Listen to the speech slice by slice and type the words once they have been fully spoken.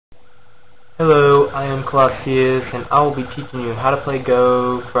Hello, I am Clossi, and I will be teaching you how to play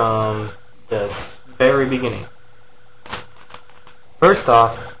Go from the very beginning. First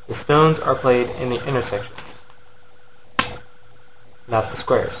off, the stones are played in the intersections, not the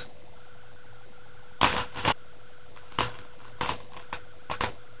squares.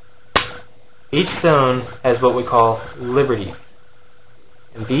 Each stone has what we call liberties,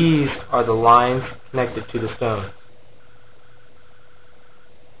 and these are the lines connected to the stone.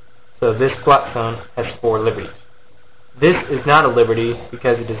 So this black stone has 4 liberties. This is not a liberty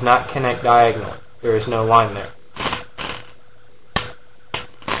because it does not connect diagonally. There is no line there.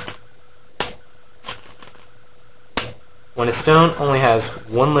 When a stone only has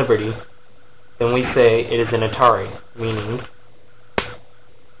 1 liberty, then we say it is an Atari, meaning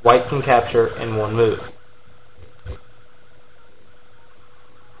white can capture in 1 move.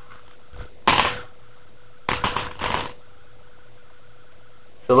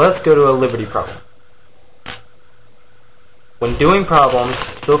 So let's go to a liberty problem. When doing problems,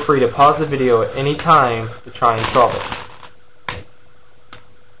 feel free to pause the video at any time to try and solve it.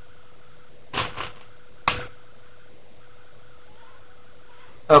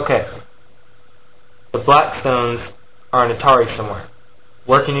 Okay. The black stones are an Atari somewhere.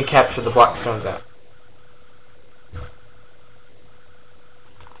 Where can you capture the black stones at?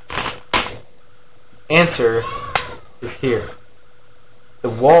 Answer is here. The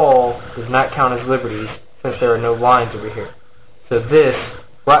wall does not count as liberties since there are no lines over here. So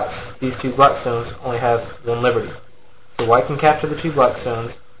these 2 black stones only have 1 liberty. So white can capture the 2 black stones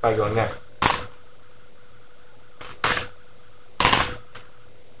by going there.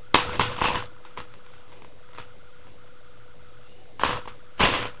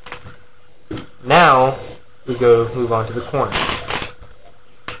 Now we move on to the corner.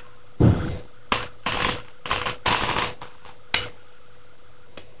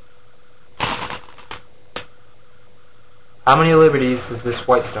 How many liberties does this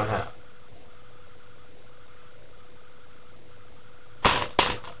white stone have?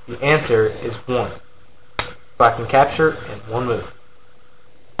 The answer is 1. Black can capture in 1 move.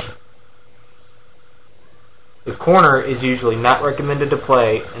 The corner is usually not recommended to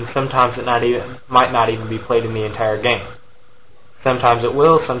play, and sometimes it might not even be played in the entire game. Sometimes it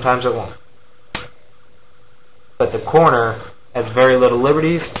will, sometimes it won't. But the corner has very little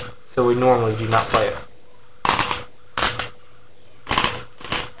liberties, so we normally do not play it.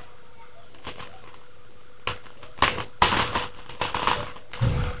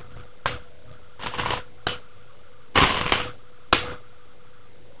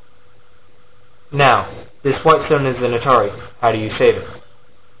 Now, this white stone is an Atari. How do you save it?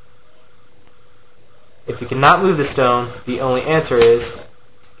 If you cannot move the stone, the only answer is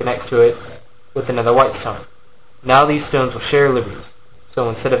to connect to it with another white stone. Now these stones will share liberties. So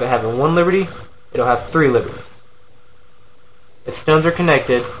instead of it having 1 liberty, it will have 3 liberties. If stones are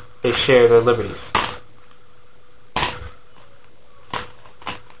connected, they share their liberties.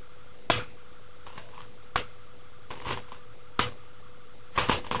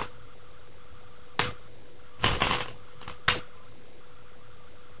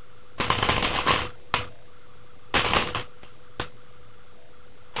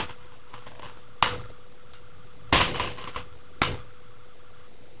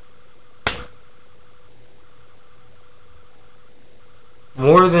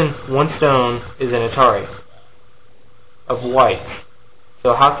 More than 1 stone is an Atari of white.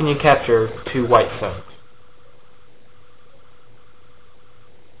 So how can you capture 2 white stones?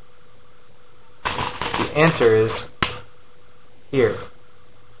 The answer is here.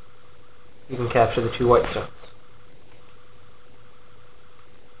 You can capture the 2 white stones.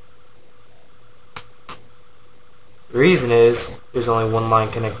 The reason is there's only 1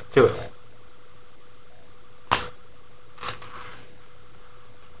 line connected to it.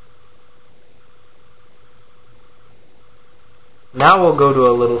 Now we'll go to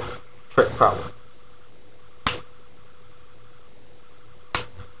a little trick problem.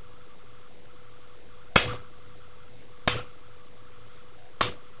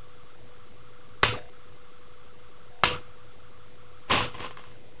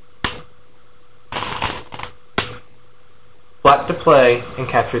 Black to play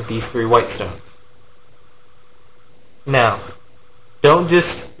and capture these 3 white stones. Now, don't just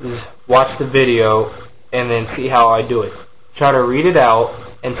watch the video and then see how I do it. Try to read it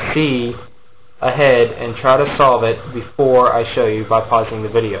out and see ahead and try to solve it before I show you by pausing the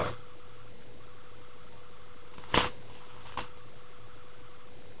video.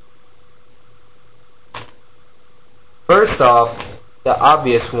 First off, the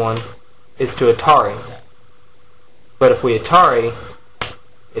obvious one is to Atari. But if we Atari,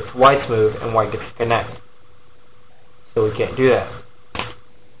 It's white's move, and white gets to connect. So we can't do that.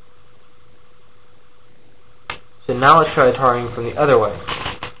 So now let's try Atariing from the other way.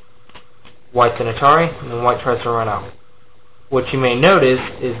 White's in Atari, and then white tries to run out. What you may notice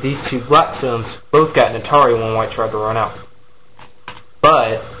is these two black stones both got an Atari when white tried to run out.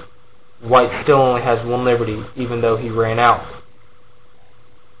 But white still only has one liberty, even though he ran out.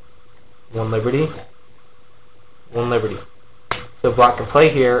 One liberty. One liberty. So black can play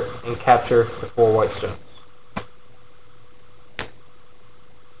here and capture the 4 white stones.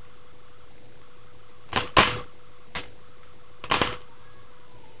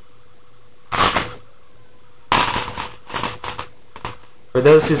 For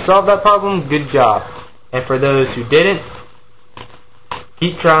those who solved that problem, good job. And for those who didn't,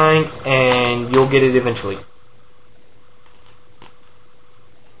 keep trying and you'll get it eventually.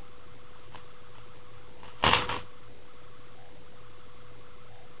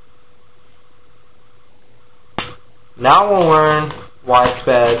 Now we'll learn why it's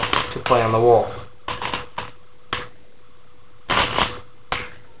bad to play on the wall.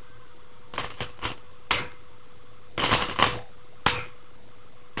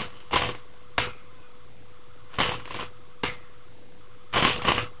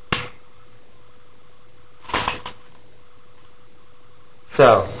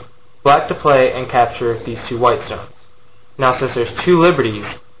 So, black to play and capture these 2 white stones. Now since there's 2 liberties,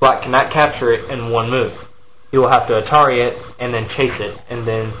 black cannot capture it in one move. He will have to Atari it, and then chase it, and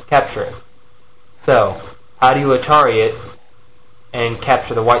then capture it. So, how do you Atari it and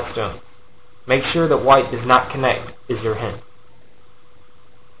capture the white stone? Make sure that white does not connect, is your hint.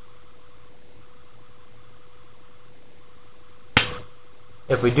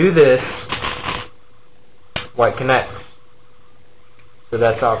 If we do this, white connects. So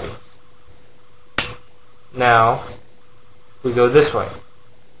that's obvious. Now, we go this way.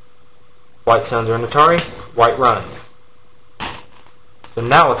 White stones are in Atari, white runs. So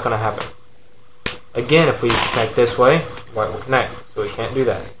now what's going to happen? Again, if we connect this way, white will connect. So we can't do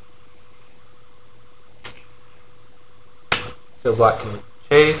that. So black can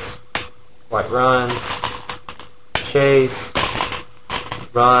chase, white runs, chase,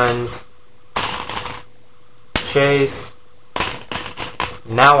 runs, chase.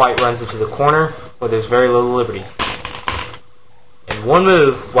 Now white runs into the corner where there's very little liberty. In one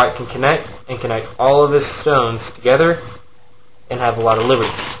move, white can connect and connect all of his stones together and have a lot of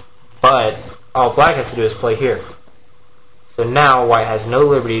liberty. But all black has to do is play here. So now white has no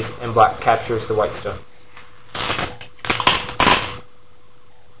liberties and black captures the white stone.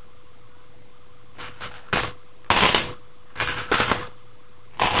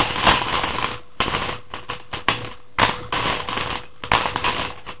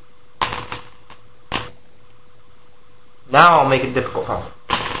 Now I'll make a difficult problem.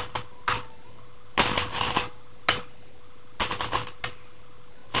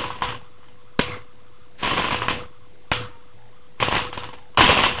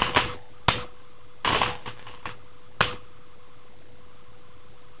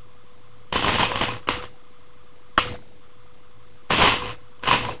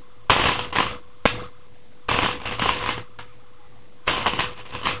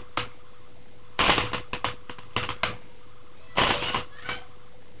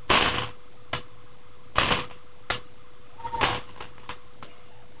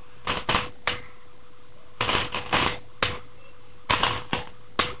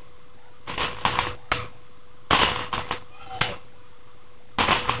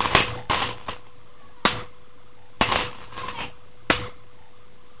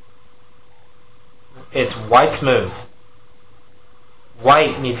 It's white's move.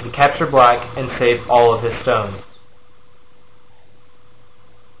 White needs to capture black and save all of his stones.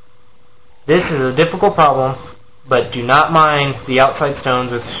 This is a difficult problem, but do not mind the outside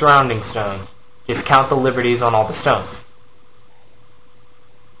stones or the surrounding stones. Just count the liberties on all the stones.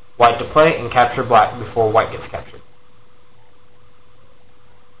 White to play and capture black before white gets captured.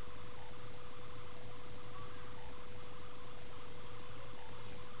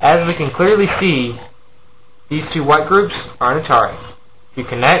 As we can clearly see, these 2 white groups are in Atari. If you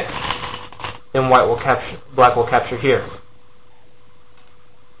connect, then black will capture here.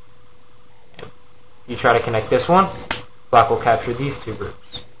 If you try to connect this one, black will capture these 2 groups.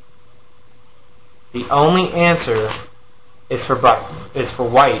 The only answer is for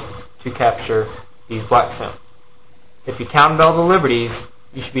white to capture these black stones. If you counted all the liberties,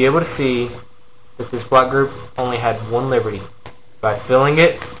 you should be able to see that this black group only had 1 liberty. By filling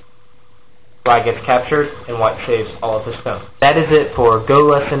it, black gets captured and white saves all of his stones. That is it for Go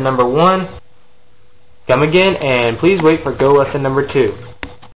lesson number 1. Come again and please wait for Go lesson number 2.